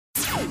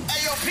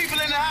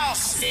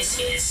This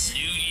is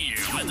New Year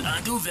with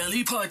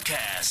Adoveli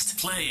Podcast,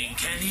 playing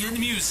Kenyan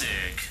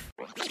music.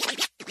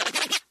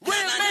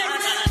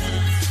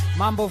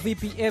 Mambo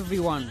vipi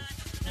everyone?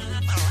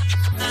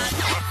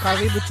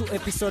 Karibu to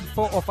episode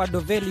 4 of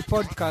Adoveli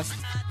Podcast.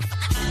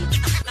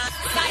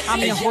 I'm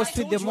your host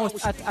with the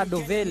most at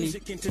Adoveli.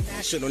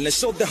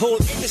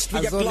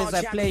 As always,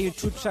 I play you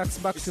 2 tracks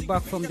back to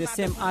back from the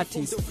same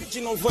artist.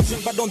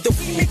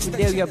 And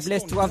today we are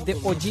blessed to have the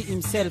OG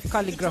himself,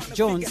 Calligraph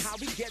Jones.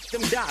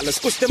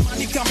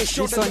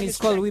 This one is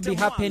called We Be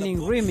Happening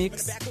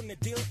Remix.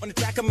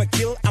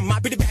 I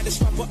might be the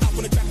baddest rapper out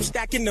on the track,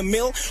 stack in the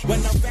mill.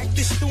 When I wreck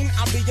this tune,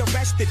 I'll be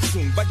arrested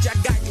soon. But ya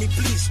guide me,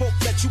 please, hope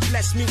that you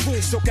bless me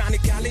room. So kani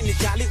kali ni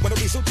kali, when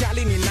we so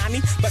kali ni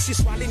nani. Basi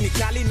swali ni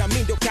kali, na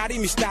mindo kari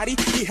mistari.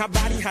 Ni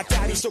habari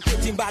hatari, so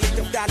kutimbali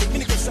tafdali.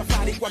 Mini go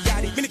safari kwa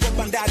gari, mini go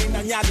bandari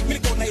na nyali. Mini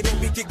go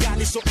Nairobi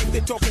Kigali, so if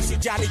they talking si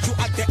jali. You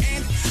at the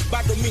end,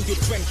 bado mingi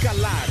trend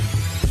kalari.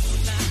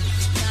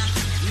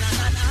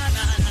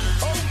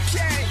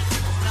 Okay.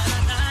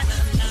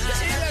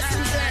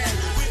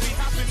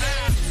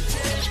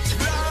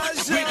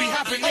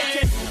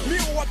 Okay,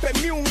 miu wape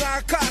miu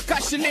nga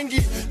ka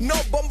shilingi. No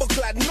bombo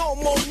clad, no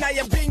more na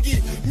ya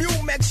bingi.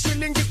 Miu make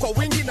shilingi kwa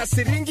wingi na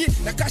siringi.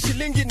 Na ka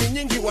shilingi ni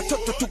nyingi,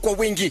 watoto tu kwa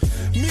wingi.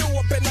 Miu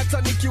wape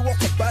nata nikiwa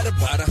kwa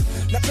barabara.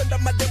 Napenda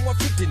mademu wa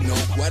fiti, no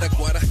gwara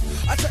gwara.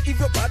 Hata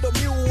hivyo bado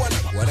miu wana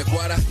gwara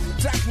gwara.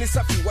 Track ni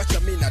safi, wacha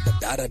mina da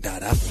dara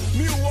dara.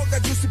 Miu waga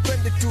juicy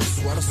pende tu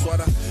swara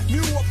swara.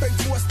 Miu wape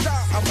nkuwa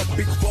star, I'm a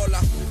big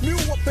baller. Miu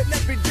wape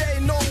everyday,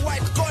 no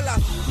white collar.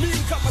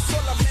 Miu kama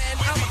solar man,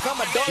 I'm a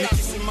kama dollar.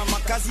 Nikisimama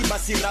kazi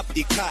basi rap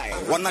ikae.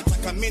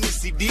 Wanataka mini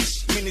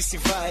sidish, mini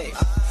sivae.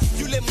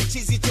 Yule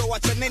mchizi jo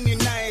wachaneni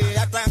nae.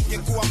 Hata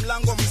angekuwa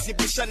mlango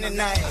msibishane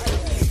nae.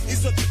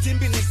 Hizo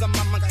kitimbi ni za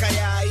mama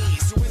kayai.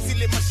 Siwezi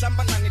le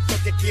mashamba na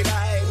nitoke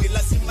kirae. Ni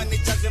lazima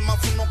nijaze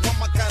mavuno kwa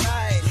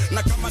makarae.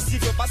 Na kama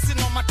sivyo basi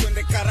noma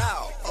twende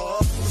karao.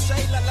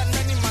 Ushailala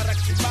ndani mara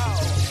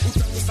kibao.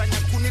 Utakusanya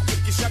kuni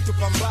tukisha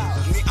tupambao.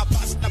 Ni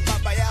Abbas na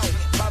baba yao.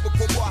 Babu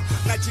kubwa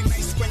na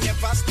jinais kwenye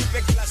vast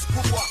nipe glass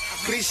kubwa.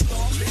 Kristo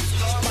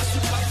basi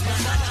basi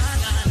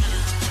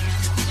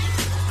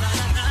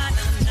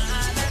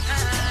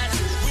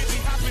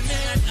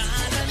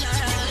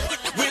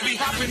we be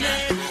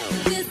happening.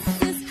 This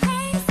is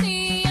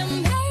crazy,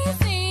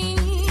 amazing.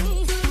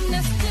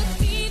 Nestor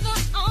Fever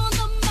on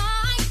the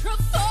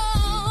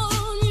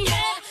microphone.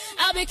 Yeah,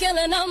 I'll be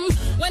killing them.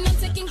 When I'm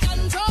taking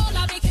control,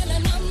 I'll be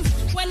killing them.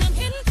 When I'm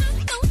hitting hot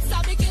notes,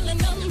 I'll be killing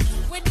them.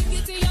 With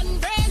dignity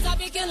and brains, I'll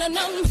be killing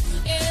them.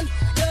 In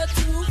the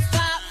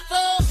 254.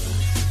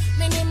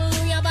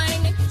 Hallelujah by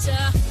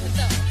nature.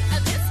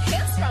 This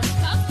hits from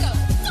Congo.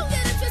 Don't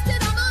get it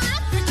twisted, I'm an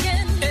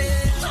African.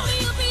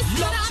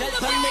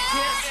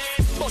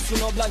 Boss, you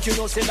know blank, you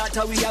know say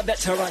that we are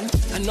veteran.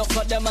 Enough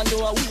of them I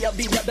know we are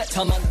be a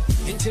better man.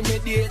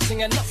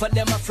 Intimidating, enough of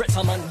them a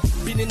fretter man.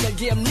 Been in the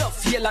game,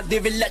 enough feel like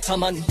David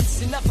Letterman.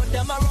 Enough of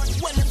them a run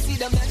when them see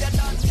them mega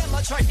dance. Them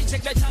a try to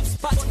check the top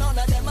spot, but none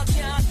of them a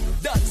can.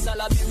 Dance all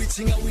a be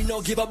witching and we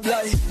no give up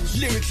lie.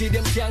 Lyrically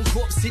them can't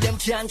cope, see them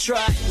can't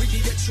try. We be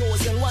the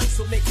chosen ones,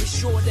 so make we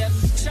show them.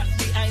 Chat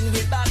behind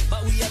we back,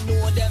 but we a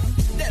know them.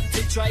 Them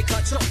they try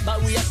catch up, but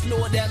we a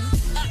slow them.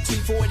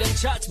 Acting for them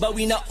chat, but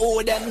we not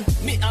owe them.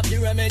 Me have the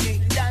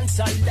remedy, dance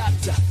all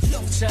doctor.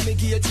 Love try me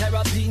give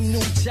therapy,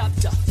 new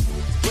chapter.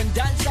 When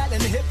dancehall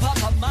and hip hop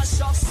a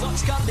mash up,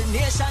 such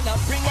combination I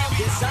bring out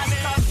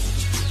disaster.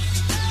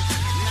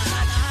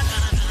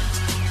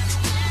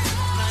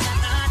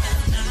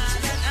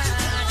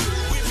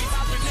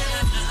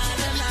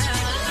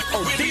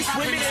 These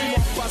women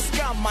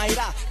Pascal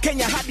Maira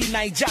Kenya hadi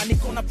Nigeria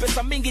niko na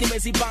pesa mingi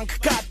nimezibank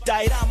kat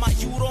daira ma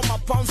euro ma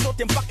pounds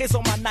zote mpaka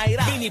hizo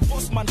manaira mini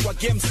bossman kwa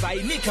game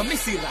sai nika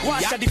misira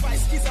washa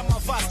device kiza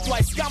mavast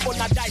twice gamble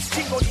na dice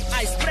tingo ni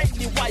ice brain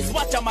ni wise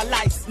watcha my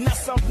lies na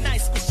sound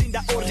nice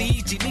kushinda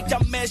origi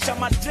nitamesha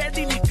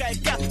madredi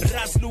nikaeka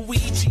Raz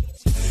Luigi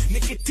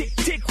Niki tick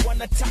tick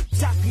wanna tap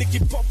tap Niki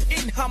pop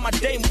in hama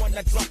dame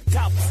wanna drop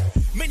top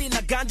Mini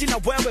na ganji na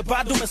wewe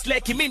bado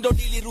mesleki Mindo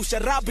nilirusha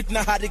rabbit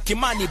na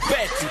harikimani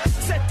beti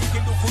Seti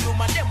kindukulu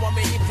mademu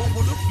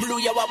wamenipungulu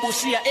Mluya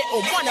wabushia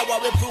mwana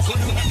wawe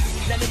pukulu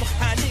Na ni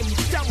mhani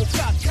mtamu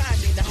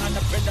kakani Na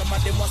anapenda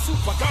mademu wa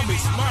super kama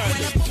smart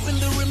When I pop in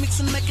the remix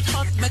and make it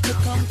hot, make it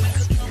come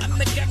I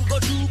make them go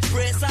do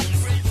praise up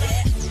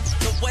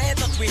The way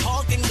that we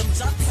hogging them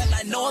shots and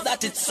I know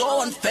that it's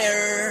so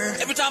unfair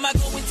Every time I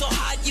go in so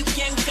hard you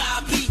can't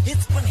copy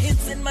Hits when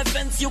hits in my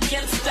fence you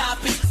can't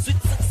stop it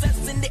Sweet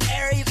success in the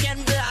air you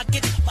can't block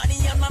it Money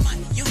on my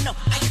mind you know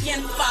I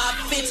can't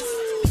pop it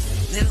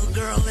Little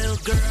girl,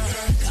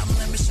 come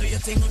let me show you a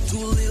thing or two,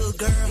 little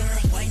girl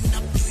Wind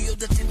up, do you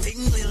the thing,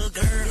 little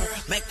girl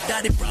Make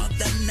daddy proud,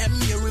 then them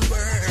your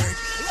reward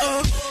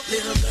Oh,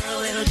 little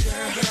girl,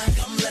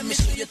 come let me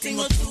show you a thing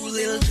or two,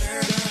 little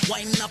girl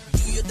Wind up,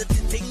 do you the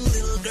thing,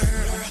 little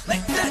girl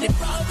Make daddy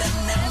proud,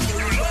 then them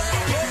your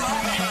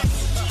reward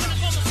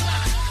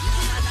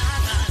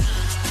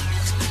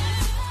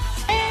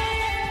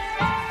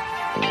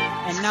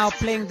And now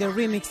playing the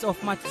remix of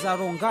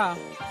Matzaronga.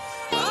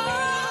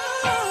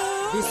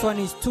 This one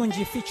is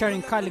Tunji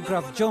featuring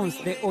Calligraph Jones,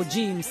 the OG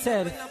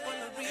himself.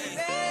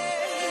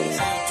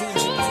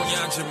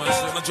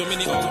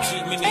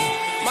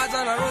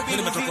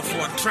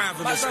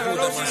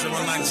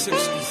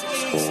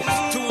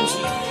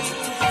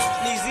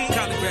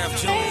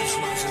 Calligraph Jones,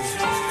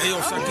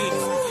 Ayo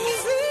Sakina.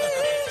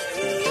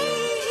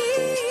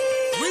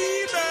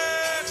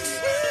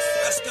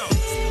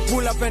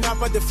 Pull up and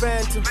hop at the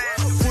Phantom.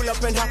 Pull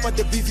up and hop at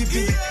the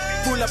BVB.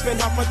 Pull up and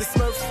hop at the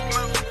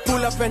Smurf.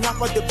 Pull up and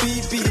hop at the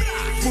BB.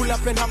 Pull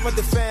up and hop at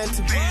the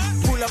Phantom.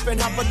 Pull up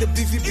and hop at the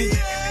BVB.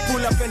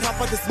 Pull up and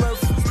hop at the Smurf.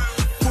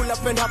 Pull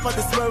up and hop at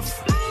the Smurf.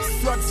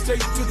 Swag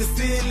straight to the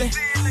ceiling.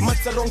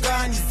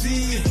 Matsarongani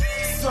Z.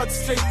 Swag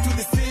straight to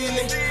the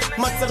ceiling.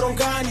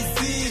 Matsarongani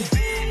Z.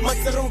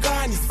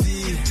 Matsarongani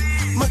Z.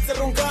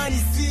 Matsarongani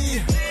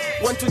Z.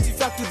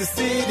 125 to the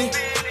city,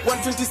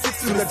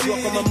 126 to the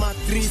city. Kama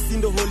matrisi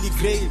ndo holy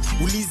grail.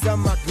 Uliza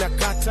Magna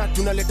Carta,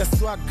 tunaleta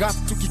swag up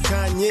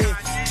tukikanye.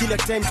 Kila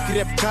time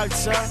tukirep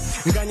culture,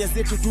 nganya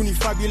zetu tu ni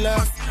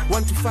fabulous.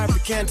 1 to 5 they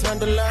can't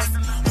handle us.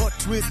 Hot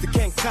twist they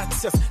can't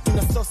catch us.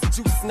 Tuna sauce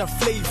juice na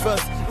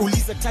flavors.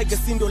 Uliza Tiger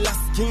sindo last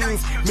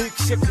kings.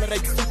 Milkshake na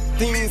right sweet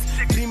things.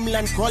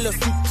 Dreamland call us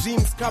sweet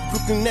dreams. Cap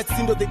Brooklyn Nets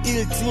sindo the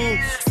ill team.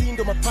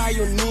 Sindo ma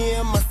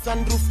pioneer, ma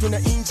sunroof tuna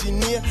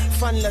engineer.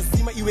 Fan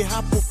lazima iwe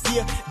hapo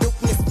pia.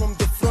 Dopeness from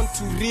the front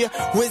to rear.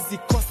 Wezi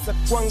kosa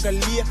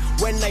kuangalia.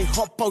 When I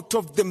hop out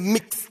of the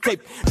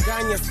mixtape.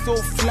 Nganya so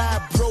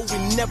fly bro,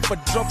 we never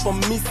drop a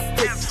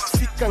mistake.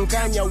 Sika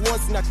nganya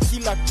was na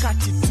kila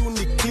kati tu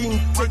ni clean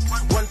take.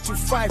 1 to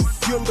 5,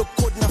 hiyo ndo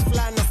code na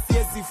fly na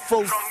siezi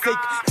forsake.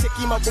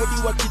 Cheki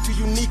mabodi wa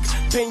kitu unique.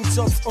 Paint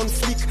jobs on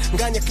fleek.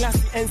 Nganya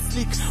classy and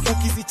sleek.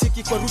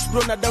 Ukizicheki kwa root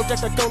bro na doubt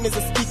hata town as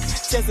a speak.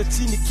 Cheza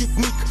chini keep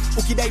nick.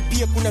 Ukidai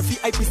pia kuna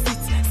VIP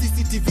seats.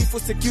 CCTV for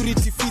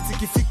security feeds.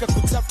 Ikifika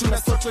kuchap tuna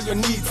sort all your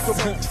needs.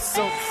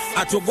 So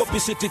Atuogopi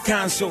City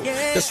Council.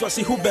 That's why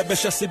si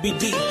hubebesha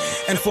CBD.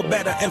 And for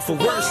better and for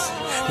worse,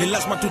 ni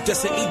lazima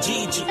tutese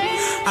EGG.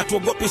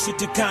 Atuogopi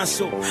City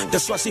Council.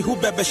 That's why si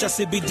hubebesha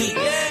CBD.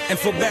 And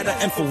for better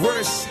and for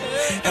worse,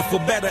 and for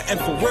better and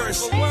for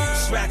worse.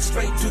 Swag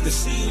straight to the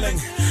ceiling.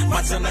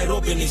 Matza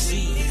Nairobi ni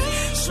Z.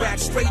 Swag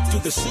straight to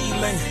the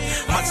ceiling.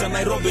 Matza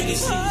Nairobi ni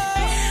Z.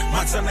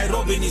 Matza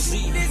Nairobi ni Z.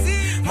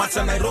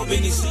 Matza Nairobi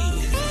ni Z.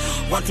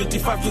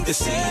 125 to the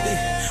city,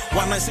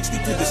 1960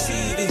 to the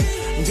city.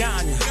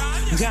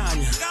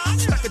 Nganya,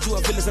 staka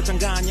jua vile za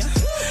changanya.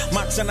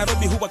 Matza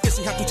Nairobi huwa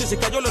kesi hatuchezi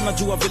kayolo na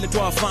jua vile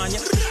tuwafanya.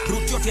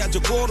 Route yote ya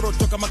Jogoro,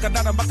 toka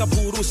Makadara mpaka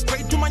Buru,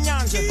 straight to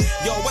Manyanja.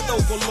 Yo, whether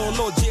uko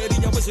lolo,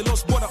 jeri ya wezi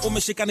lost border,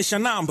 umeshikanisha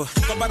namba.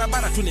 Kwa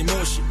barabara tu ni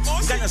moshi,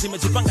 nganya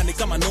zimejipanga ni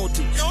kama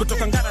noti.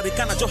 Kutoka Ngara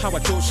Rikana jo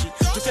hawatoshi.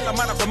 Tukila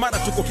mara kwa mara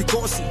tuko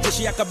kikosi.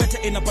 Jeshi ya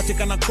Kabete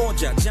inapatikana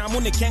koja.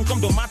 Jamu ni Kenkom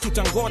ndo matu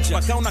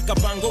tangoja. Pakauna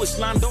Kabango,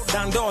 Islando,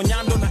 Dando,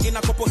 Nyando na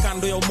inakopo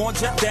kando ya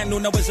umoja. Then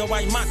unaweza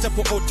waimata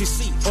po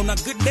OTC. On a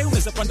good day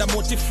unaweza panda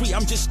moti free.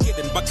 I'm just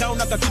kidding.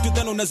 Pakauna kakitu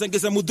then unaweza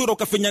ngeza mudhuro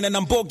kafinyane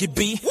na mbogi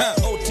B.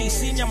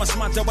 OTC nyama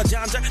smata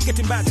wajanja.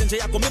 Getting bad nje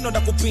yako mino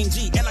na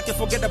kupinji. And I can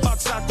forget about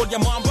circle ya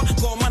mwamba.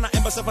 Kwa mana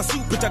embasa vasi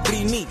upita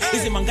greeni.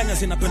 Hizi manganya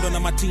zinapendwa na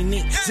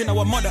matini. Zina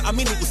wa moda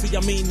amini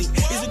usijamini.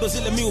 Hizi ndo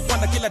zile mi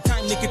upanda kila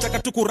time. Nikitaka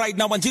tuku ride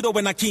na wanjiro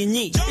wena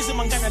kinyi. Hizi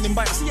manganya ni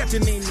mbaya si ati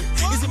nini.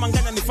 Hizi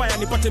manganya ni fire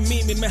nipate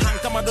mimi. Nimehang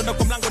kama donda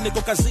kwa mlango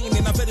niko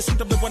kazini. Na very soon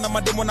tabebwa na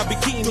mademo na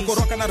bikini. Tuko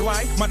roka na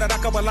ruai,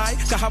 madaraka walai.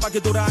 Kahawa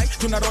gidurai,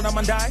 tunarona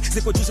mandai.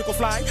 Ziko juu ziko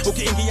fly.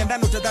 Ukiingia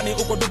ndani utadhani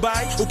uko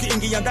Dubai.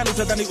 Ukiingia ndani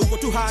utadhani uko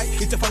too high.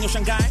 Itafanya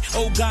Shanghai,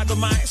 oh God oh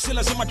my. Si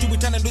lazima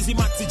tuwitane nduzi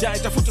matzi jai.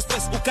 Tafuta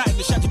space ukai,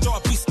 nishajitoa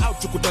peace out.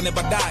 Tukutane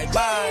badai,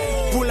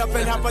 bye. pull up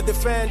and hop at the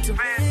Phantom.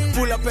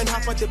 Pull up and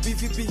hop at the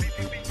BVB.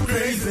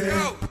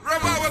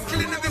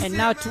 Crazy. And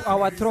now to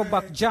our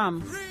throwback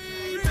jam.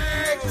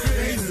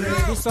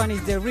 This one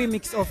is the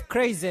remix of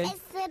Crazy.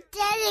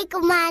 Esoteric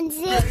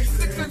Manzi.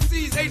 6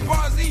 MCs, 8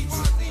 bars each.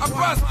 I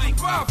bust my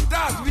buff,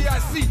 das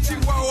VIC,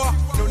 Chihuahua,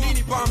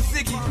 Nonini Palm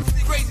Ziggy.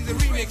 Crazy the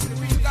remix,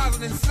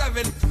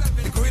 2007.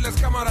 The gorillas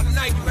come out at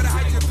night, you better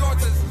hide your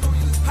daughters.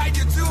 Hide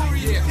your jewelry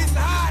here. It's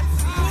hot.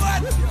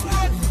 What?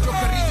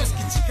 Tokarizos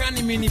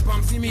kichikani mini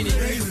pamsi mini.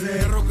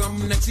 Naroga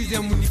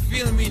mnachiza muni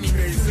feel mini.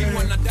 Si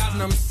wanna dab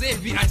na mse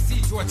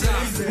VIC to a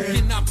job.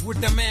 Hooking up with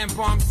the man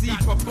pamsi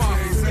papa.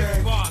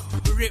 Bars,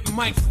 rip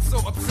mics so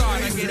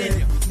absurd I get in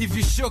ya. If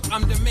you shook,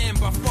 I'm the man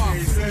by far.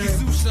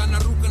 Kizusha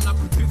naruka na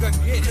kupiga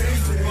get.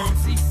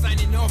 Pamsi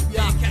signing off,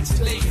 yeah, catch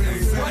you later.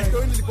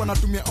 What? Nilikuwa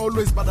natumia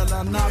always badala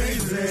ya nabi.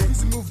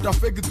 This move da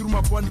fake through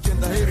my point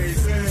kenda here.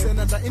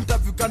 Sena da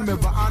interview kan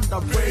meva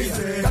underway.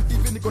 That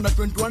even niko na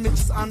 21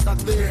 inches under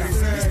there.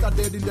 Mr.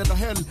 Dead in the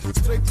hell,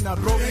 straight in a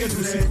rocket.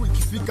 Usiku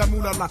ikifika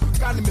mula na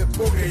kani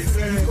mepoke.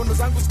 Mikono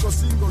zangu ziko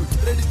single,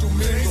 ready to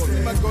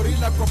mingle.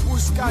 Magorilla kwa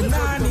push ka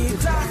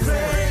unanita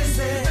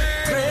crazy,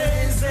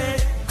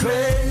 crazy,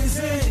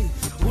 crazy.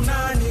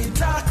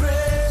 Unanita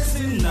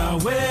crazy, na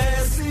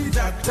wesi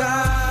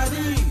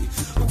daktari.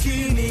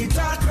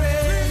 Ukinita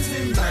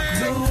crazy,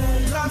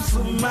 ndakdunga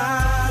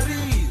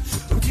msumari.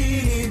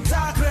 Ukinita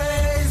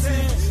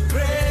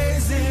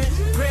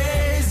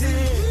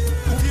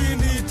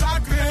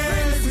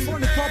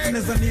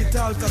unaweza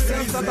niita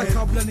alkasensa. Hata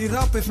kabla ni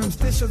rap FM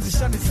station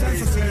zishani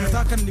sensa.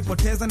 Sinataka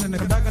nilipoteza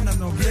nenekadaga na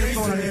nobleza.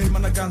 Wananipima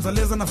na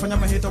ganzaleza nafanya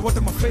maheta wote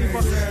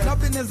mafavor.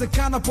 Labda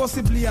inawezekana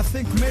possibly I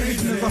think maybe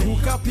tunaweza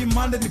hook up hii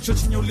Monday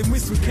nikichochinye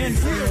ulimwisi weekend.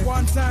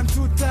 One time,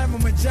 two time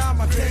umejaa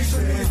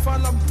attention.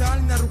 Nilifala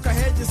mtaani na ruka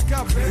hedges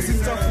cup.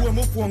 Sitakuwe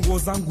mofu wa nguo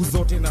zangu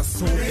zote na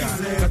soda.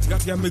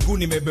 Katikati ya miguu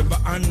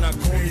nimebeba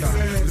anaconda.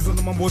 Hizo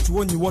ndo mambo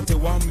chuoni wote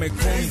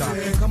wamekonda.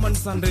 Kama ni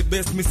Sunday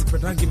best mimi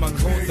sipendangi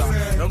mangoda.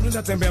 Na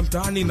unenda tembea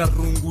mtaani na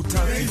rungu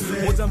tati.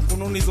 Moja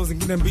mkononi hizo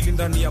zingine mbili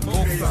ndani ya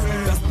boxer.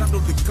 Leonardo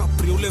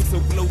DiCaprio ule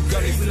msokula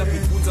ugali bila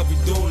kukunja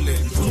vidole.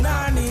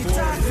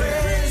 Unanita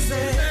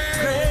crazy,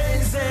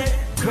 crazy,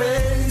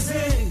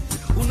 crazy.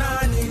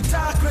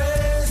 Unanita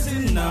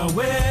crazy na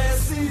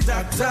wesi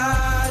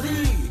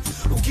daktari.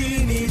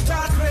 Ukinita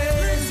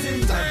crazy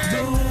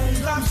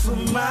nitadunga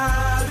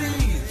msumari.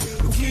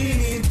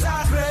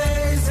 Ukinita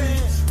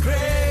crazy,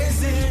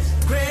 crazy,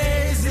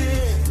 crazy.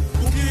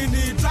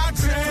 Ukinita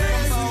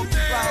crazy.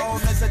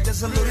 Unaweza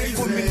jaza lori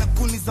kumi na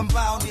kuni za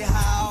mbao ni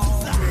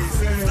hao.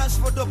 Flash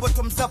photo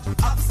bottoms up,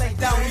 upside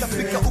down.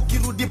 Utafika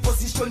ukirudi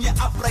position ya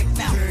up right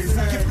now.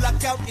 Uki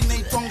blackout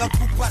inaitonga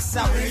kupass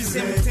out.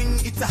 Same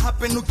thing ita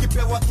happen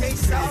ukipewa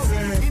case out.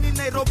 Ini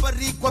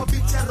Nairobi kwa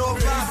picha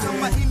roba.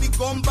 Kama hili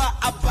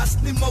gomba, apas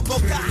ni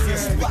mogoka.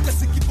 Waka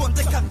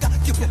sikiponte kaka,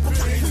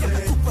 kipopoka.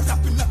 Kupa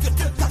rapi na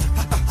kekeka.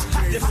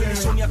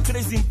 Definition ya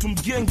crazy mtu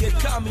mgenge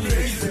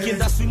kamili.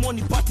 Kienda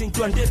swimoni pate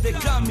nkiwa ndeve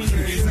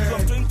kamili. Kwa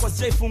mtoini kwa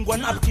zaifungwa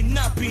napkin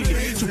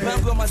napili. Chupa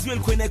yangu ya maziwa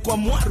ilikuwa inaekwa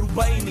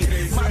mwarubaini.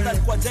 Mada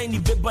alikuwa jaini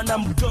beba na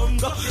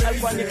mgongo.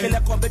 Alikuwa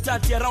niekelea kwa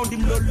betati around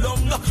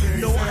mlolongo.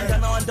 No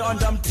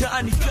wanda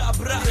mtaani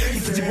kabra.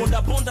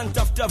 Nikijibonda bonda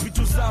nitafuta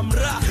vitu za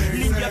mra.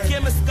 Ningia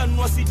keme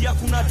sikanunua sidi ya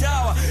kuna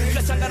dawa.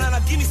 Kachangana na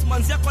Guinness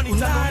manzi yako ni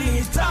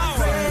tanoni tawa.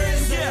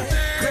 Crazy,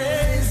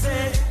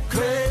 crazy,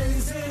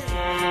 crazy.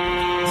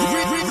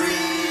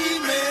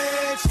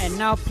 And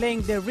now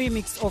playing the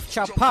remix of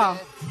Chapa.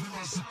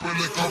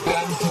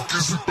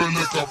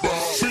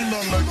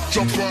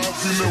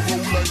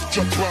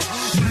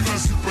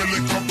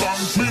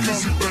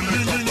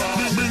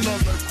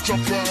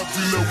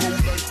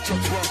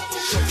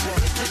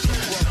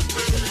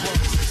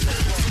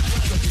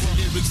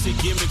 Lyrics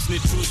gimmicks ni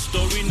true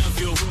story na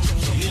vyo.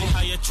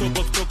 Nilihaya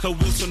choba kutoka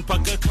Wilson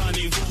paka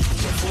Carnival.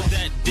 For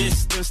that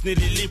distance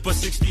nililipa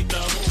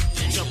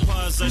 60,000.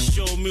 Chapaza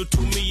show me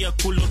utumia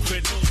kulo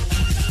credit.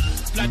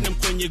 Platinum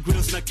kwenye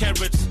grills na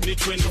carrots ni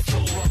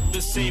 24.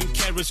 The same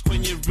carrots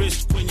kwenye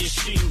wrist kwenye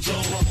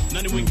shingo.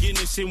 Nani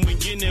mwingine si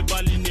mwingine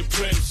bali ni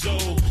Prezo.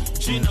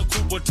 Jina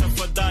kubwa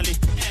tafadhali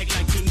act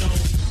like you know.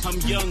 I'm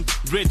young,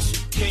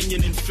 rich,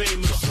 Kenyan and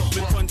famous.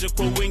 Mekwanja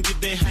kwa wingi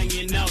they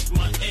hanging out.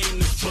 My aim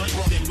is right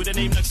there. With a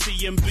name like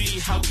CMB,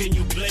 how can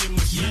you blame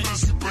us? Yeah.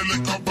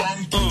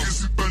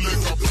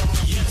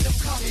 Them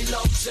call me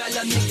love, child,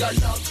 and nigga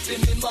love for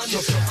me money.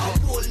 I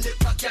roll the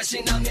pack cash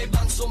in and me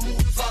bank so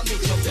move for me.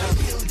 The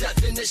real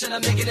definition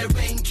of making it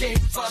rain came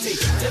for me.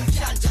 Them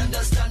can't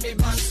understand me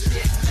bank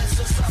state. That's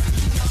so sorry,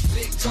 not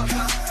big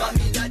talker. For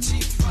me that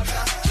cheap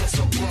fucker. Just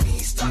so be me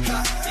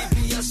stalker. It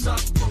be a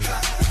stockbroker.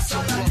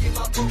 Salad in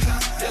my poker.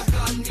 Them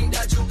can't need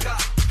a joker.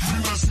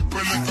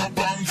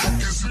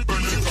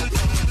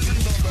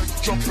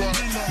 Chopper,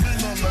 me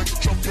no like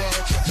chopper,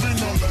 me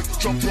no like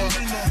chopper,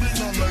 me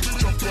no like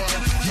chopper,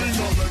 me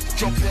no like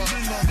chopper,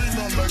 me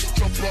no like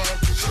chopper.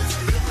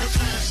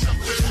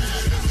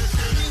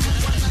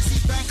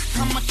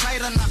 Kama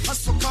Tyra na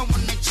hustle kama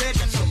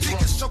Nigeria.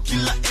 Napiga show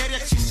kila area,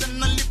 chisha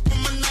na lipo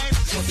manaira.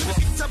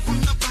 Kitabu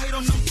na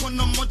bairo na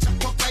mkono moja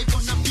kwa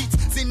Bible na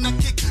beats zina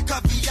kick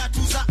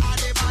kaviatu za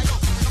Adebayo.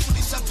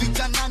 Nafundisha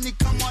vijanani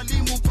kama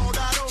walimu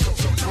Paudaro.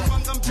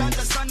 Nawanga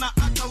mjanja sana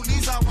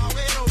atauliza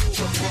wawero.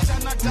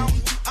 Vijana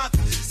down to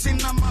earth,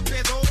 sina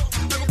mapedo.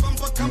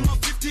 Nakupamba kama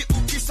 50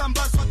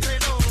 ukisambazwa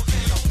credo.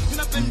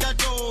 Napenda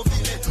do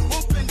vile,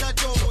 upenda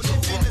do.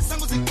 Ni vile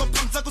zangu ziko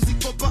pam, zangu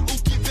ziko ba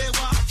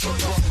ukipewa.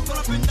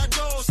 Napenda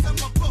do,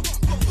 sema po,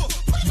 po, po.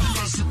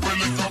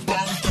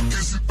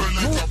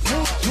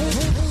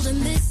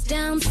 Holding this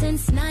down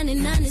since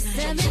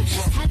 1997.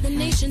 Had the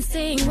nation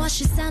saying,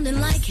 wash it sounding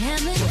like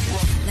heaven.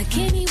 Like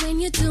any when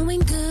you're doing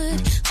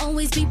good,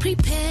 always be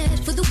prepared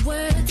for the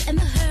words and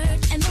the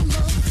hurt and the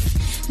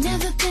looks.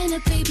 Never been a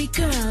baby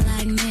girl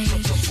like me,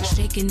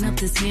 shaking up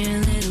this here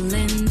little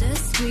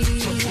industry.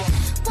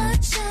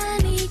 Watch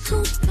shiny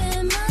coupe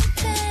and my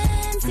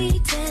fancy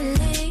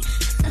telly.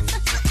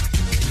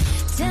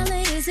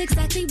 Telly is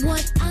exactly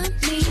what I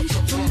mean.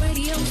 From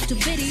radios to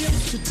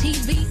videos to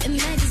TV and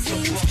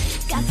magazines.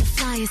 Got the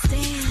fire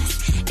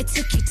stance. It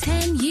took you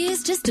 10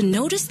 years just to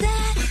notice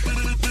that.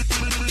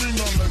 Me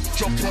no like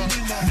chopper,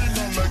 me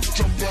no like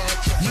chopper,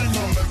 me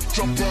no like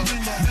chopper,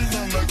 me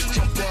no like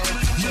chopper,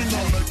 me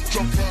no like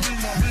chopper,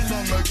 me no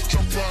like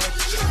chopper.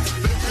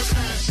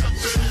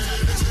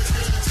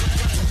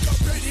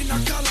 Ready na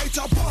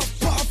kalaita puff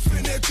puff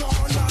in it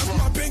on. As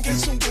my benge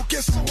sunguke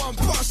so I'm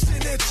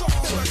busting it on.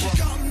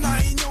 Come na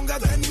inyonga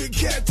then we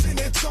getting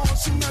it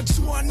songs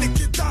unajua ni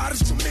guitar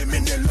to mimi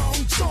ni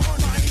long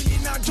tone maini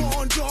na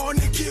don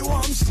nikiwa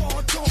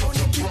msoto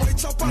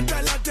nikiwaita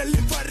badala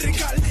delivery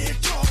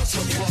galito so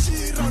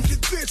you on the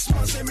beats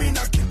maze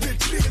mina keep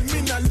it real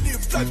mina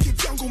live that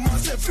kivyangu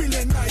maze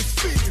vile na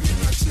feel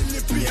mina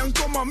chili pia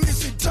ngoma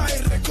misi tie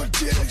record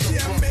deal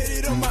yeah I made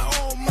it on my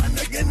own man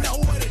again now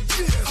what it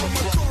is I'm a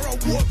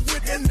core work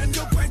with and then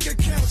your bank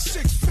account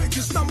 6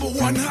 figures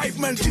 #1 hype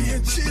man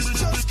DNG's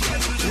just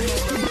get it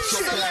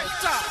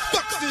selector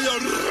back to your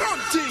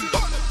running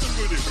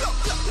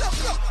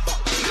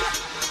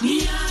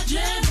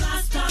Niaje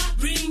Rasta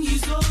bring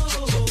his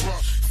own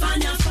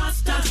Fanya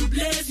faster to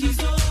blaze his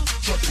own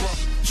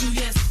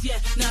yes yeah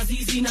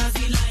nazi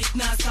like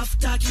na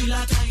safta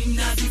kila time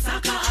nazi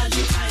saka all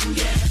the time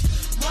yeah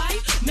why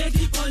make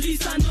the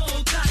police no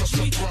catch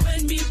me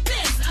when me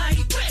blaze I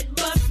great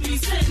bust me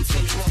sense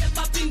step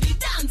up in the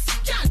dance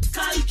can't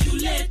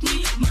calculate me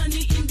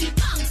money in the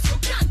bank so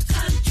can't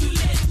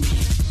calculate me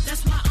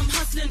that's why I'm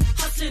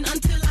hustling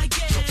until I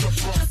get it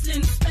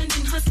hustling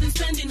spending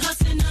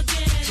again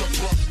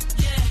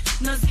yeah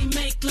nazi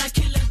make like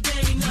killer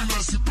day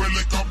nazi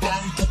peleka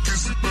banko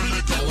kesi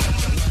peleka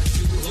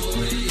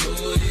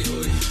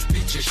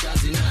bitch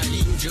shazi na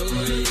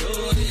enjoy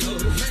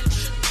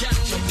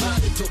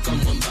chapari toka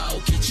mwamba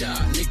ukicha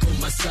niko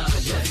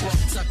masaje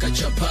saka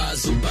chapa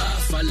zuba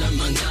fala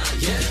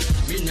mangaje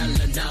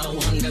minala nao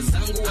anga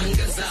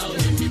zao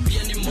mimi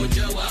pia ni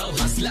mmoja wao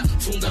hasla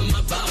funga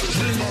mabao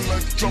mina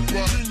like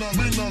chopper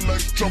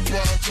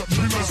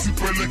mina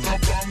sipeleka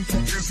banko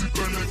kesi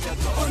peleka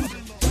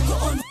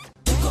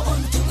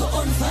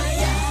on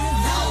fire.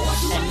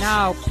 And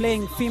now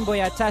playing Fimbo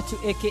ya Tatu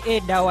aka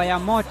Dawa ya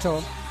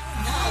Moto.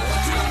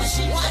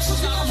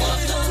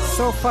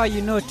 So far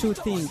you know two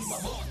things.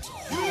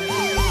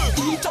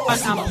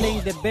 And I'm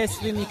playing the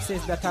best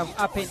remixes that have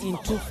happened in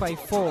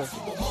 254.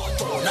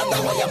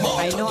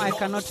 I know I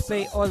cannot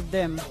play all of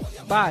them,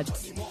 but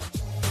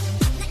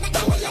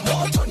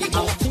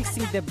I'm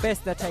fixing the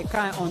best that I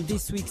can on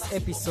this week's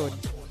episode.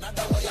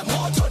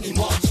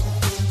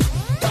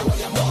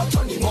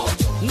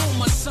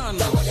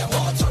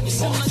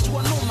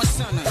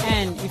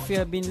 And if you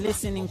have been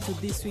listening to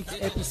this week's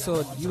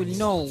episode, you'll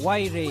know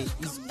Waire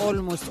is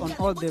almost on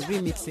all the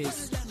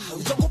remixes,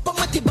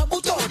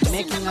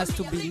 making us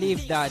to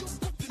believe that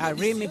a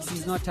remix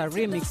is not a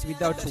remix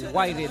without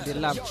Waire the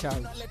Love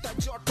Child.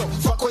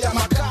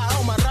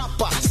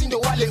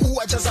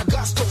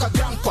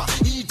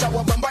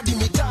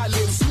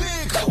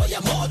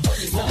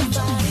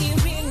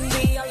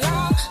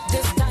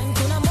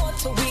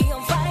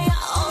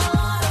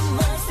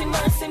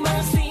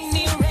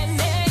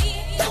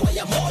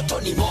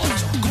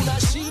 Kuna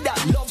shida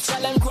love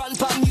challenge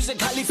grandpa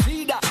musically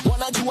feeder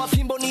wanajua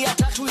fimbo ni ya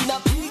tatu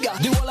inapiga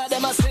the wall of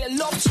them I say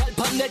love child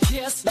pan the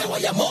case dawa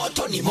ya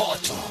moto ni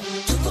moto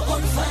tuko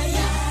on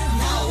fire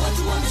now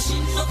watu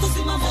wameshindwa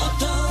kuzima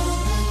moto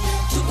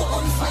tuko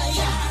on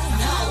fire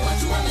now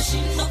watu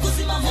wameshindwa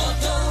kuzima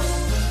moto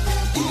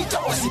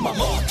itawazima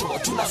moto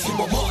tuna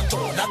fimbo moto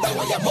na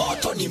dawa ya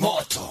moto ni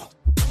moto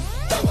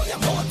dawa ya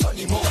moto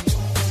ni moto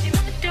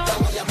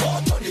dawa ya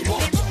moto ni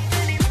moto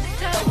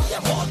dawa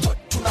ya moto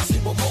tuna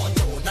fimbo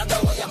moto na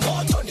dawa ya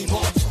moto ni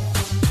moto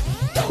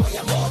dawa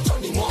ya moto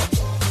ni moto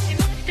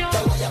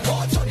dawa ya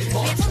moto ni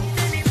moto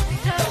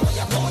dawa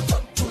ya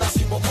moto tuna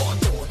fimbo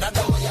moto na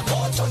dawa ya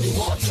moto ni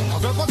moto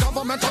Never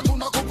government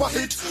tunakupa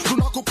hit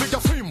tunakupiga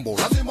fimbo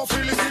lazima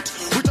feel it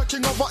we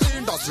taking over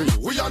industry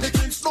we are the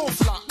kings no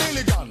flat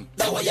milligan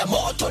dawa ya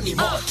moto ni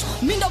moto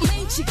mimi ndo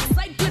menchi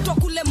side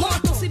plate kule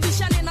moto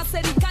sibishane na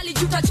serikali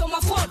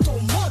jutachoma foto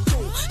moto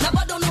na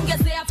bado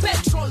unaongezea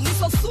petrol ni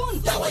so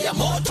soon dawa ya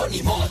moto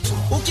ni moto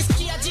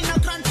ukisikia jina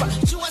grandpa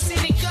jua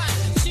serikali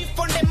chief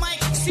on the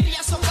mic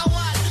serious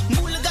okawal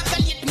mulga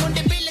kalit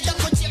monde belega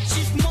ko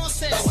chief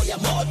Moses dawa ya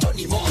moto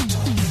ni moto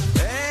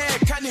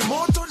kani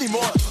moto ni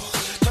moto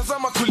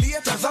tazama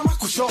kulia tazama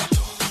kushoto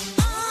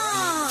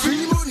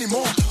fimbo ni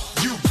moto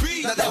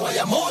UB na dawa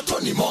ya moto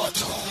ni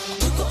moto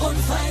tuko on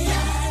fire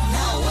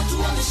now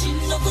watu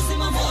wameshindwa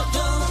kuzima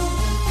moto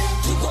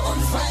tuko on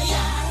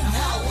fire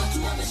now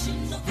watu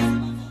wameshindwa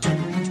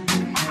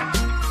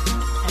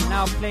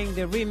Now playing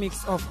the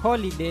remix of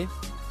Holiday.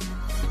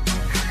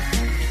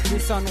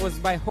 This one was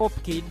by Hope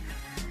Kid.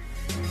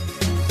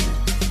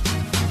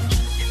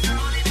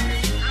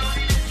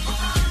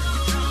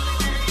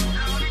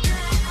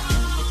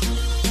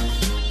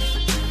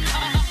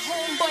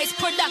 Homeboys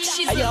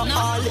production.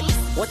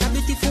 What a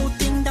beautiful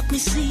thing that we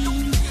see.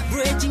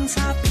 Raging's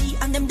happy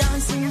and them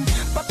dancing.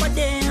 Papa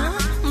there,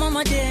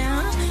 mama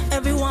there,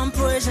 everyone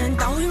present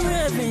and we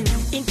raving.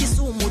 In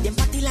Kisumu, them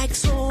party like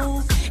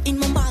so. In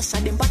Mombasa,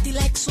 them party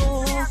like so.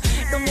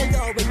 Don't get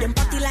go with them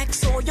party like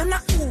so. You're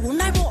not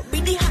cool, I won't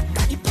be the hot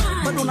daddy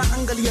pie. Bado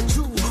naangalia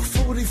juu,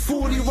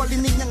 furi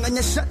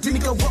walininyang'anya shati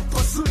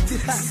nikawapa suti.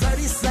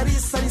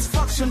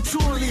 Satisfaction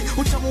truly.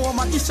 Utamu wa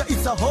maisha,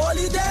 it's a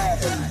holiday.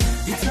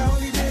 It's a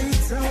holiday,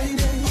 it's a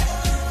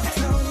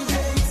holiday.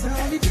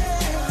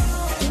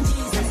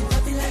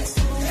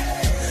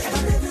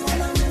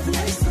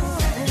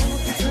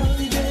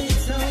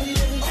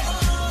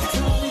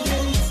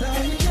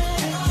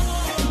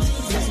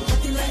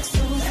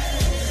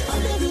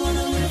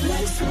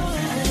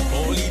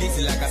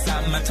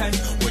 time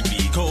when we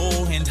go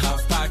and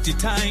have party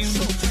time.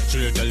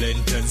 Trade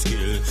talent and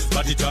skill,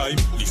 party time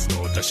is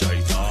not a shy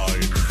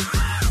time.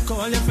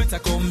 Call your friends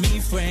and call me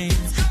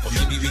friends, or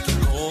maybe we can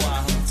go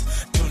out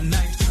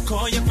tonight.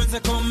 Call your friends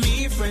and call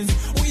me friends.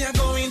 We are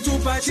going to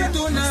party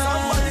tonight.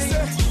 Somebody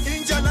say,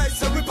 in your life,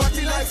 so we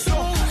party like so.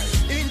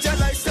 In your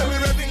life, so we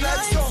raving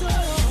like so.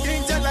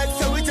 In your life,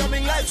 so we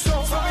jamming like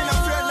so. So we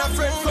not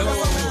friend, so we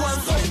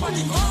want so.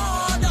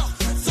 Order,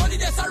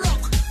 solid as a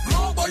rock.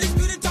 Global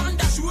spirit and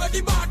dash where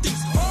the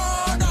parties.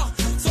 Order,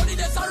 solid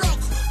as a rock.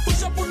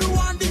 Push up on the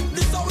one thing,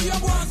 this is how we are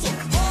going so.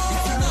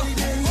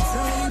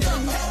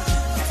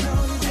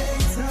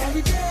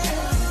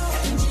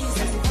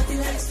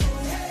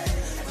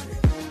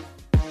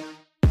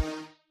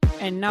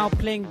 And now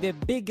playing the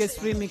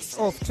biggest remix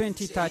of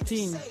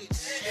 2013. This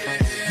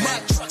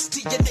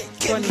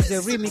one is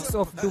a remix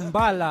of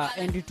Dumbala,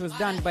 and it was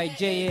done by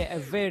J.A.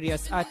 and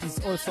various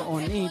artists also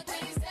on it.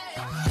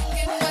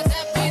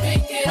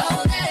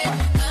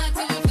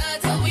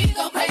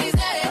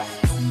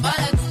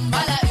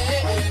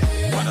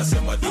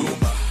 Wanasema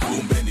Dumba,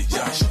 kumbe ni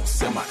jasho,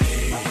 sema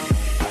eh.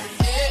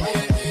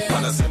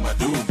 Wanasema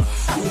Dumba,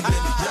 kumbe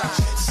ni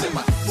jasho,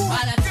 sema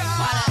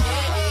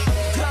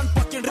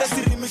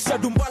Remix ya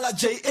Dumbala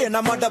J.A.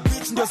 na mada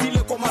beats ndio zile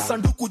kwa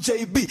masanduku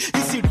JB.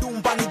 Isi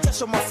Dumba ni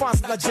jasho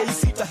mafans na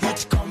J.C. ta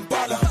hit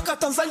Kampala mpaka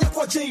Tanzania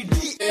kwa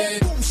JD.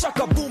 Boom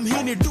shaka boom,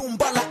 hii ni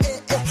Dumbala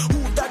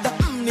udada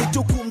ni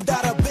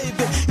tukumdara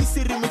baby.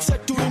 Isi remix ya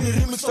tu ni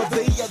remix of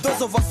the year.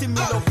 Those of us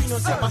similar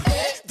opinions sema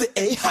the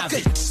A have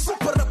it.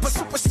 Super rapper,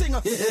 super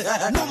singer,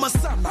 noma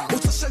sana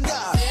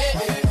utashangaa.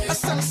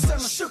 Asante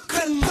sana,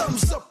 shukran,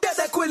 thumbs up.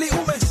 Dada kweli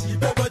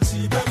umejibeba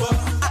jibeba.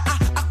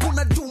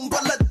 Hakuna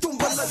Dumbala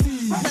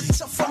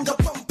nachafanga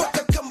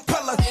pampaka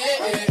Kampala.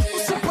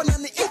 Usipana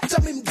ni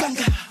ita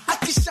mimganga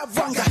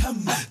akishavanga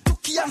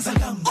tukianza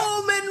lam.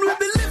 Oh man, we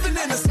be living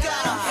in the sky.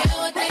 Hear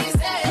what they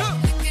say.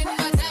 Look in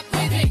my tap,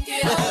 we drink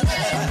it all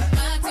day.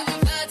 Till we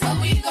fly till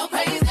we go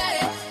crazy.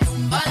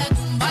 Dumbala,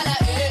 Dumbala,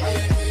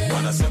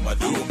 Wanasema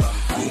Dumba,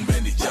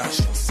 kumbe ni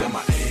jasho,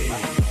 sema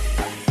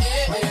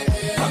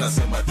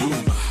Wanasema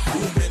Dumba,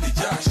 kumbe ni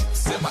jasho,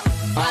 sema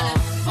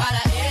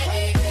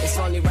It's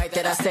only right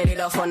that I set it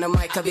off on the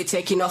mic. I'll be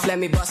taking off, let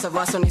me bust a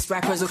verse on these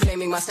rappers who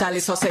claiming my style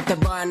is so set the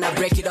bar and I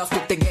break it off,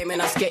 took the game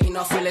and I'm skating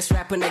off, realest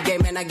rap in the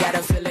game and I got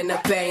them feeling the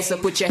pain. So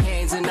put your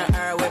hands in the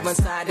air, wave on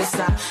side to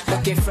side,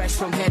 looking fresh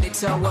from head to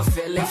toe, I'm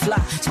feeling fly.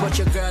 Spot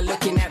your girl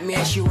looking at me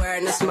and she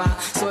wearing a smile,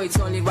 so it's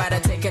only right I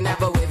take a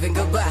nap, waving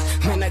goodbye.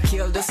 When I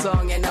kill the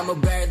song and I'ma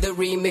bear the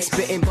remix,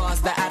 spitting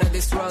bars that out of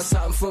this world,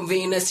 something from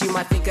Venus. You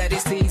might think that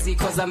it's easy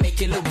cause I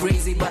make it look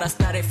breezy, but I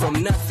started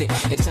from nothing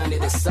and turned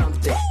it to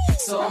something.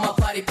 So all my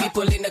party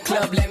people in the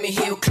club, let me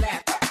hear you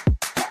clap.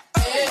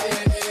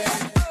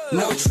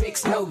 No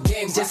tricks, no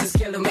games, just a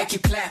skill to make you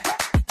clap.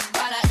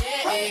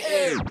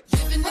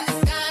 Living in the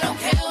sky, don't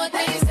care what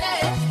they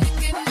say.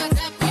 Look in my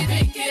tap, we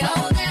drink it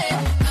all day.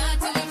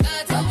 Till we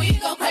fly till we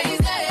go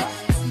crazy.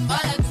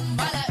 Dumbala,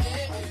 Dumbala,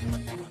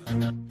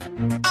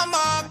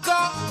 Amaka,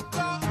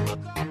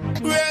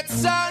 Red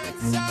Sun,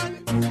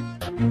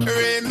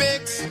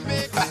 Remix.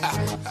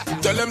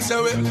 Tell them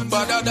say we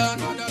better than,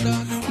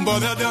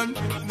 better than,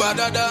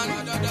 better than.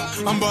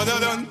 I'm better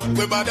than,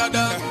 we better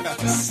than.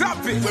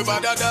 Stop it, we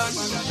better than.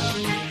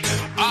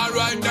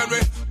 Alright then we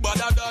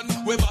better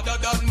than, we better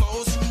than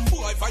most.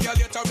 Boy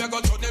violator, we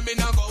gon' turn them in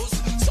a ghost.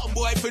 Some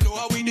boy fi know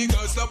how we the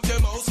girls love the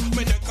most.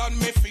 Me neck on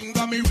me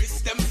finger, me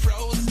wrist them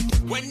froze.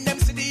 When them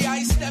see the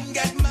ice, them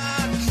get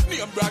mad.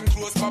 Name brand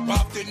clothes pop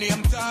off the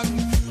name tag.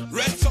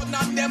 Red Sun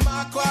and them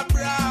aqua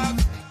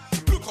brag.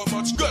 Look how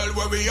much girl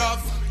where we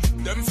have.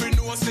 Them fi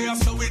know say I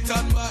saw it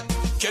and bad.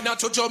 Cannot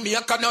to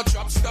Jamaica, not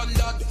drop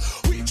standard.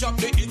 We drop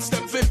the hits,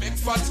 them fi make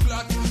fans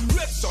glad.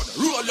 Red Sun,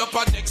 roll up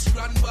a next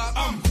grand back.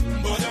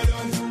 Better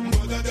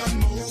than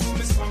most.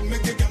 Me song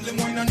make a girl them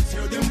wine and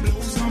tear them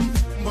blows.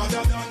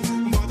 Better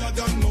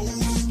than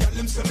most. Girl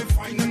them say me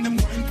fine and them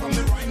wine from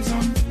the rhymes.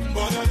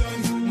 Better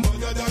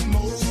than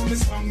most. Me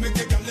song make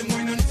a girl them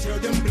wine and tear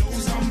them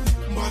blows.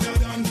 Better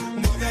than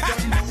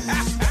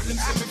most. Girl them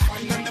say me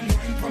fine and them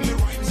wine from the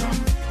rhymes.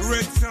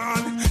 Red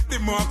Sun, the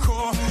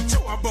Marco,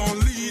 Joe a born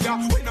leader,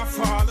 we not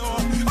follow.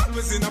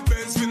 Always in a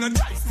Benz, we not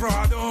drive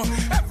Prado.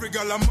 Every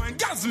girl of mine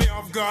gas me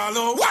off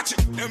Gallo. Watch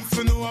it, them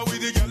for know how we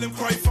the girl them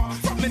cry for.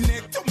 From the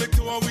neck to me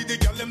toe, we the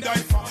girl them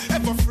die for.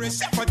 Ever fresh,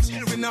 ever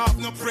chill, we not have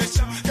no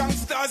pressure.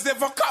 Gangsters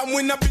ever come,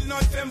 we not build no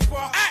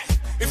temper. Hey!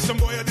 If some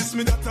boy diss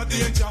me, that's a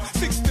danger.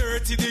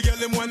 6:30, the girl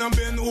them when I'm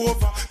bend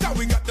over. Now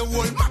we got the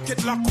whole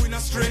market lock, we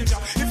not stranger.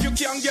 If you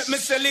can't get me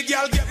silly,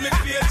 girl, get me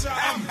pager.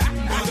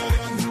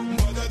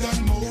 Better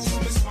than most.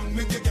 Me song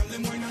make the girl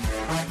them wine and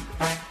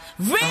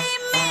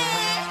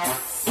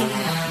Remix.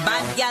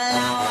 Bad girl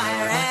now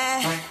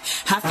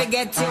I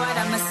forget you what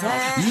I'm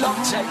saying. Love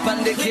check on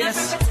the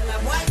case. Tell a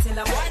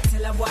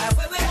boy,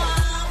 where we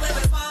want.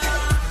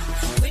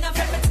 We not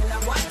flip it, tell a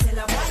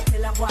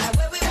boy,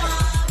 where we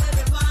want.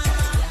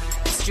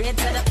 Straight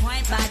to the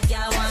point, bad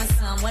girl want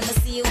some. When I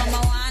see you, I'm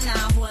a wanna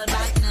hold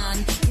back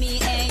none. Me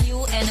and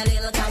you and a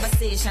little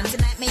conversation.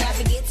 Tonight me I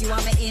forget you,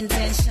 I'm my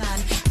intention.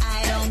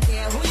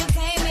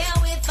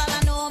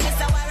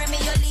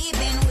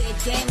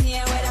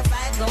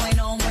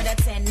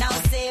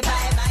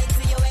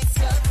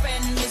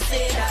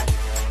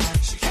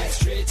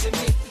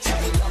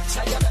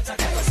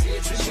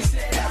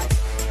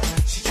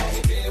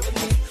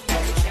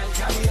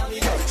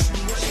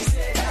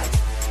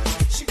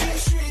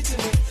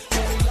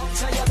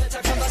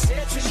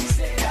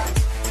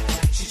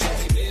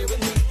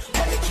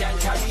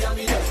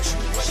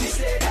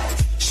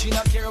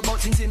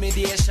 without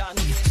intimidation.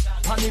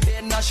 On the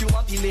bed now she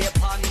want to lay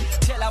upon.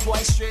 Tell a boy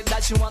straight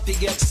that she want to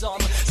get some.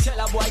 Tell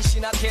a boy she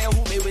not care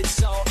who me with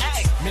so.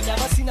 Hey, me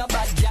never seen a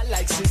bad girl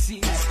like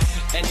Sissy.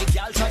 Any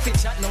girl try to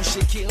chat, no she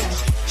kill.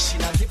 She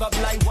not give up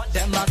like what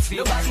them not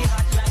feel. Nobody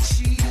hot like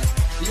she,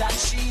 like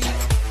she.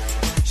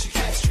 She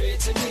came straight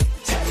to me.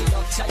 Tell me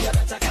don't tell you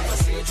that I can't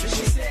say it. She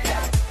said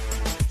that.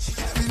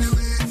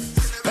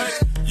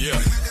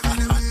 Yeah.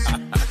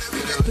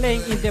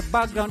 Playing in the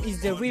background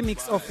is the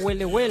remix of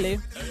Wele Wele.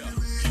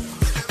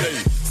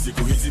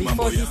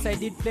 Before this, I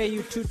did play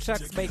you 2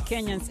 tracks by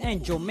Kenyans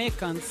and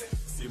Jamaicans.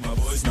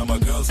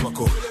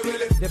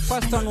 The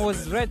first one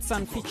was Red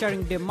Sun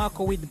featuring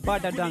DeMarco with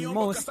Better Than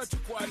Most,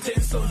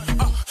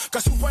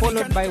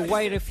 followed by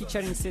Waire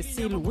featuring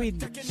Cecile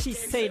with She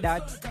Say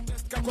That.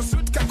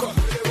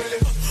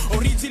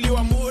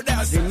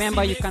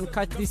 Remember, you can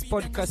catch this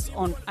podcast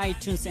on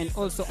iTunes and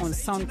also on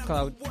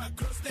SoundCloud.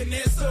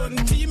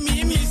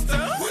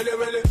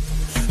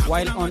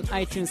 While on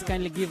iTunes,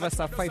 kindly give us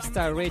a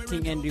 5-star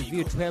rating and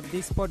review to help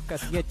this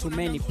podcast get to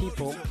many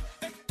people.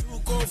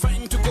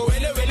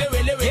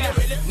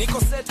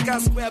 Niko set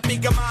cause where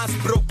bigger mass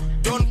bro.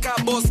 Don't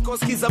car boss cause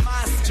skiza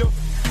mass joke.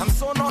 I'm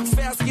so not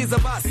fair skiza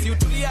bass. You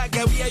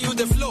tuliaga we are you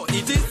the flow.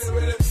 It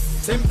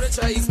is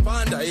temperature is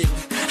pandaing.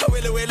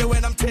 Wele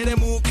when I'm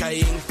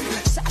teremukaing.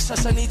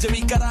 Shasha nije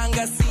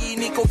wikaranga si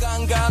niko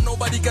ganga.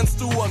 Nobody can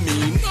stew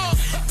me.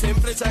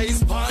 Temperature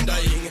is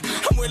pandaing.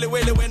 I'm wele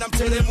when I'm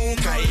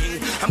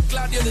teremukaing. I'm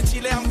glad you're the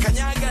chile I'm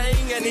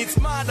kanyagaing. And it's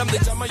mad I'm the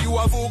jama you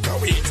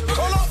avuka with.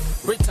 Call up.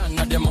 Return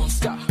of the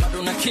monster. Bad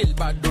on a kill,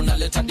 bad on a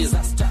let a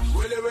disaster.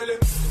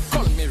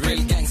 Call me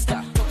real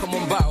gangster. Talk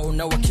Mumbao,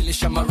 now I kill a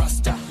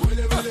Shamarasta.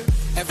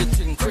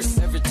 Everything, Chris,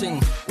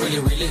 everything.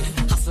 Really.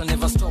 Hustle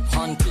never stop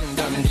hunting.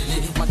 Damn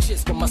dilly. My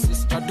chase for my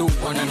sister do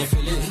one and if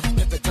it.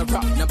 Me better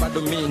rap, never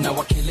do me, now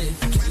I kill it.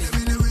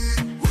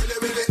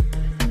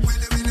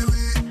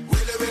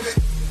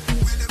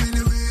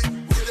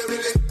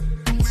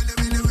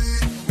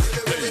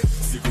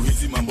 Siku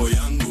hizi mambo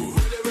yangu.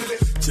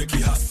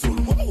 Cheki hustle.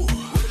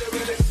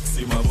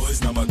 See my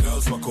boys na my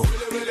girls wako.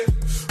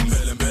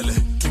 Mbele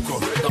tuko.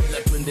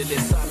 Kabla tuendelee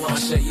sawa,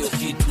 asha hiyo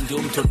kitu ndio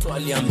mtoto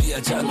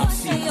aliambia jana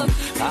usiku.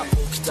 Hapo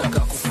ukitaka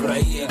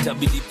kufurahia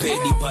itabidi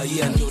pedi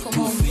baia ndio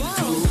tu feel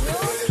tu.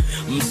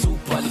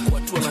 Msupa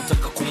alikuwa tu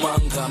anataka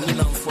kumanga, mimi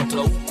namfuata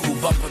huku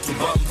bamba tu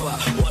bamba.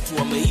 Watu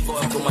wameiva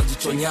wako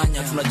majicho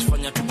nyanya,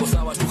 tunajifanya tuko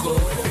sawa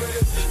tuko.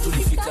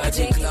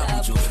 Tulifikaje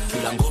club jo?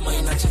 Kila ngoma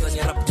inacheza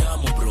nyarap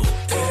damu bro.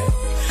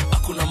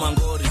 Hakuna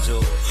mangori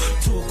jo.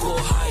 Tuko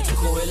high,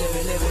 tuko wele.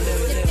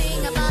 The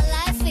thing about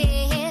life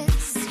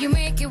is you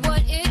make it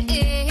what it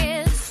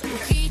is.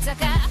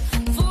 Ukitaka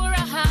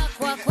furaha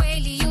kwa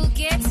kweli you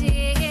get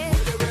it.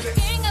 The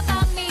thing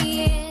about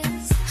me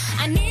is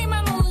I need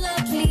my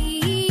moolah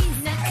please.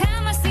 Na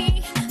kama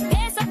si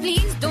pesa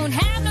please don't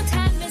have no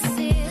time to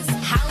sis.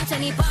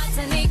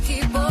 Hautanipata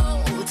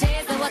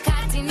nikipoteza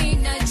wakati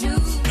nina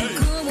juu.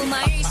 Gumu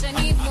maisha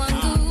ni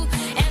mwangu.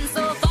 And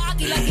so far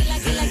kila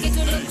kitu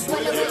looks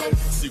wele.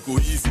 Siku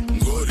hizi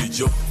ngori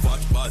jo.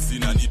 Fat bus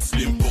in and it's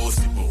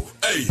impossible.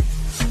 Hey,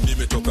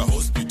 nimetoka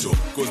hospital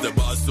cause the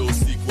bar so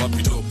sick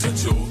wapi Dr.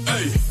 Joe.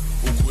 Hey,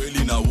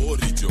 ukweli na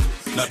worry jo.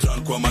 Na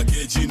tran kwa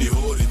mageji ni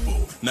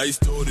horrible. Na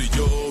history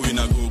jo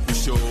inago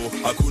kushow.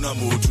 Hakuna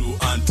mtu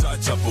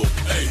untouchable.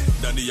 Hey,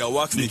 ndani ya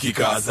wax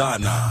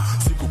nikikazana.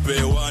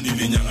 Sikupewa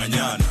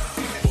nilinyang'anyana.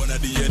 Bona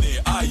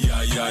DNA ay.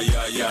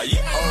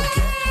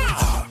 Okay.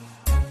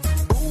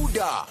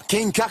 Buda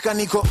King Kaka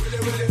niko.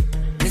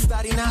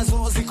 Mistari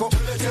nazo ziko.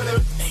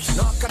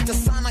 Nakata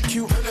sana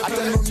Q.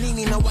 Hata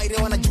nonini na waire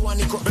wanajua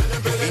niko.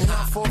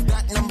 Enough of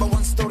that number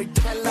 1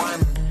 storyteller.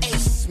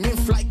 Ace, me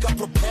fly ka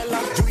propeller.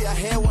 Juu ya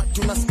hewa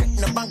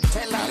tunaskate na bank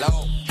teller.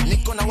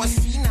 Niko na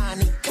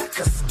wasinani.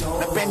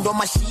 Napendo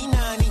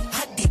mashinani.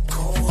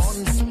 Hadiko.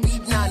 On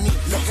speed nani.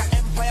 Loka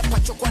empire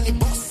pacho kwa ni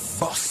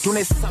boss.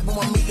 Tunesabu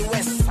mamili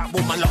we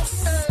sabu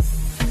malos.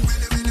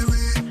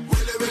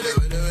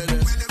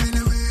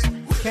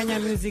 Kenya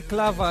music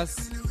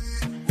lovers,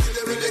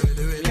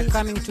 we are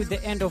coming to the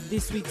end of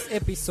this week's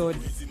episode.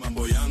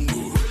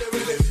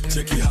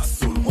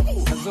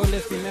 As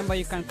always, remember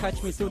you can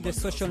catch me through the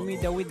social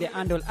media with the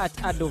handle at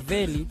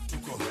Adoveli.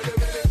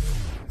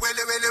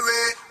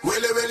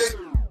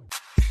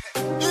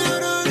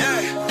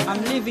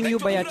 I'm leaving you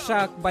by a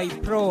track by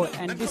Pro,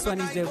 and this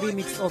one is the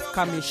remix of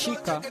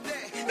Kameshika.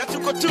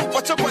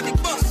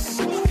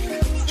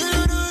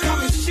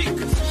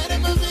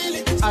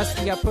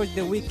 As we approach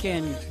the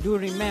weekend, do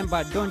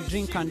remember, don't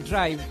drink and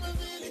drive.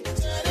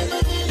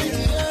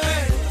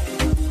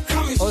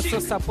 Also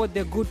support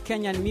the good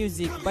Kenyan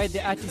music, buy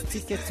the artist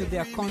tickets to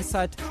their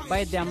concert,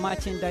 buy their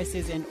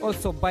merchandises, and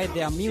also buy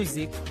their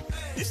music.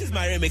 This is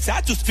my remix. I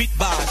had to spit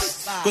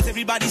bars because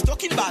everybody's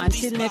talking about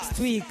Until next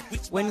week,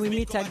 when we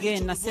meet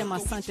again, nasema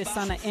asante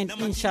sana and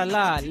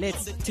inshallah,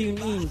 let's tune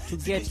in to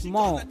get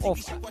more of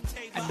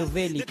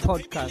Adoveli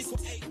podcast.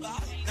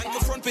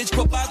 Front page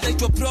kwa bars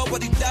naitwa pro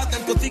what it does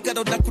and kufika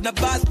ndo kuna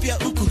bars pia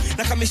huku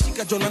na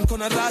kameshika John niko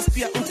na ras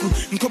pia huku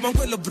niko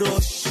mangwelo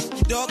bro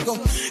kidogo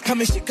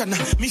kameshika na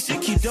misi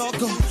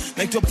kidogo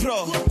naitwa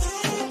pro.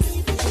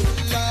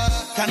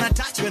 Can I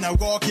touch when I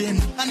walk in?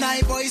 And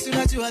I boys do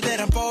not you that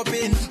I'm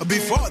popping.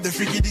 Before the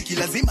freaky dicky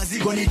lazima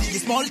zigoni digi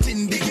small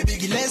tin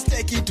biggie let's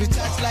take it to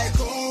church like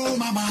oh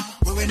mama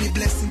wewe ni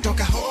blessing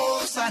toka ho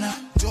sana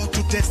jo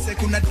tutese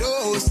kuna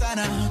do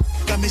sana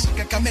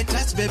kameshika kame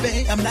touch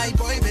baby I'm night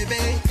boy baby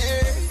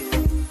hey.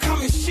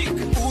 Come chic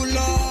oh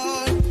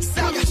lord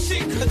come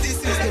chic this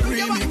is the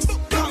remix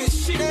come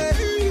chic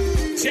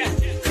yeah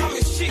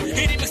come chic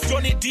hit me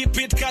Johnny deep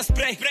it ka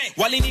spray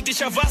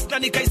walinitisha vast na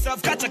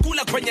nikaiserve kata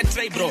kula kwenye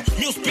tray bro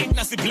new speed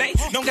na si play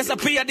naongeza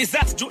pia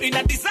dessert tu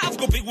ina deserve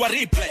kupigwa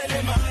replay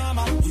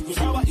mama iko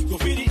sawa iko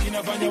fiti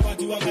inafanya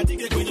watu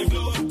wakatike kwenye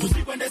flow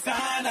tusipende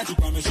sana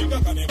tukameshika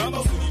kama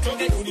bamba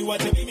usinitoke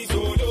uniwache mimi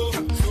solo.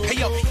 Hey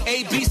yo,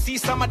 ABC,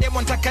 some of them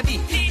want a D.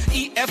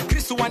 EF,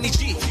 Chris, one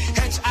G.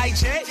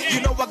 HIJ,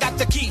 you know I got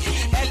the key.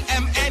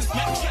 LMN,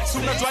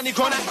 Suna Dwani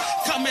Kona.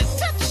 Come and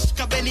touch,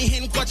 Kabeni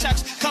Hin kwa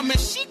chat. Come and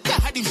shika,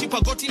 hadi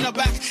mshipa got in the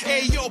back.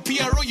 Hey yo,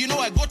 PRO, you know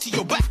I got to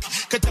your back.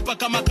 Katapa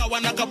kama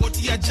kawana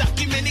kaboti ya Jack.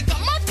 Imeni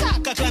kamata,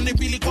 kakane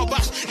bili kwa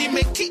bash.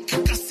 Ime kick,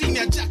 kasini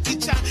ya Jackie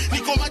Chan.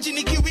 Niko maji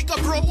nikiwika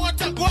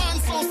promoter Gwan.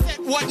 So set,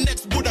 what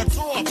next, Buddha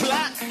throw a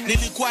plan.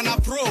 Nilikuwa na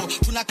pro,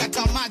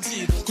 tunakata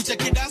maji.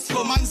 Kucheki dance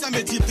for manza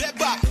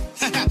metibeba.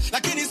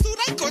 Lakini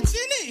sura iko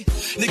chini.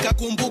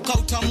 Nikakumbuka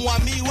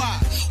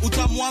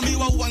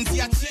utamuamiwa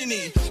uanzia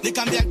chini.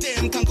 Nikamwambia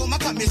dem kangoma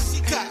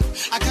kameshika.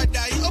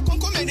 Akadai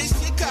okongo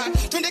menishika.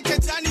 Twende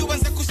ketani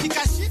uanze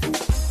kushika shit.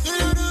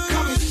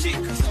 Kama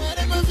shika.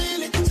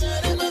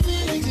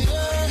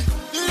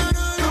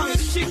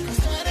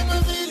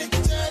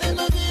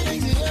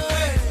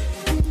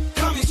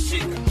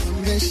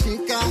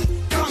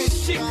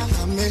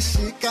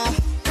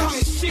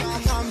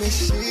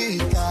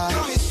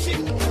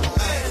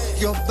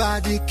 Your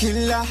body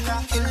killer,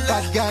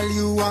 bad girl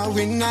you are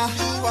winner.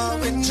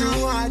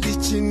 Jua di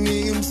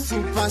chini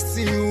msupa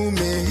si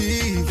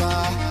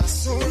umeiva.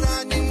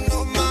 Sura ni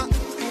noma,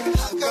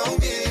 haka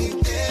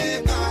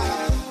umeibeba.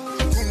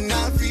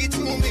 Kuna vitu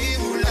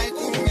miu like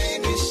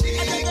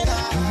umenishika.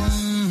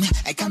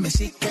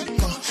 Kameshika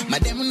ko,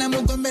 mademu na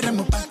mugombera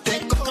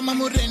mupateko. Kama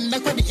murenda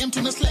kwa DM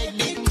tuna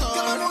slide ko.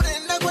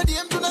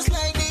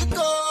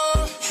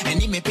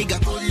 Nimepiga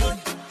kolon,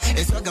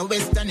 eswaga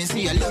western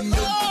isi ya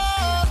London.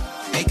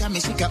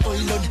 Kameshika all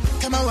load,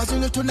 kama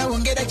wazulu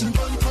tunaongera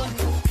chimpon.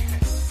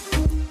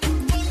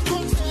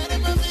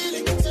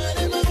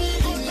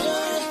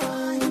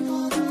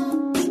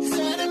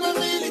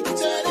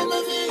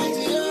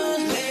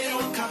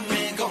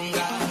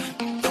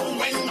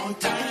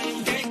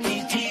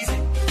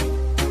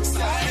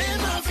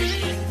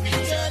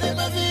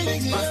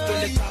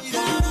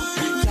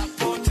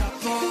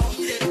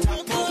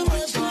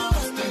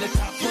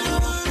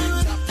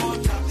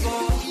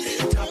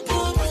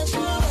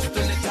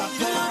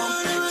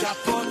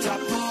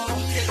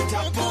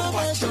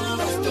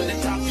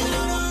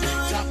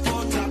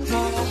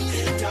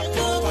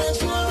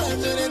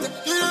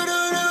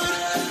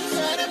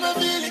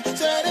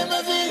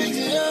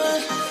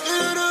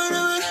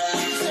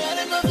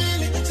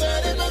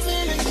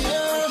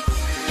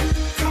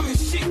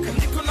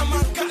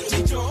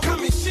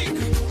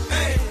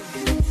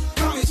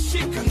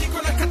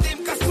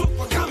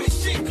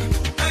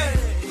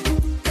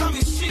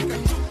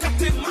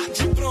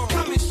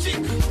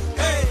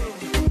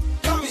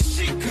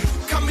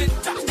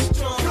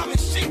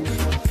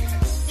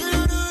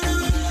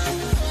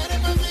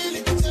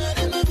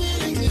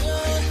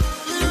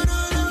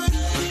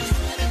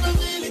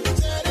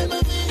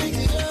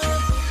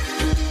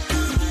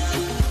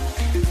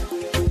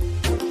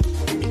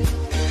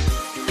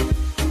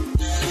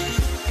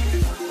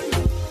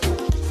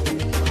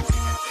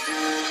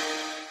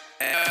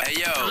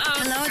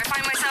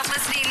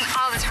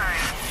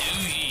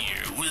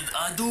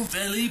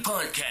 Adoveli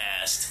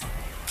Podcast,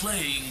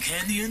 playing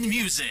Kenyan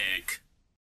music.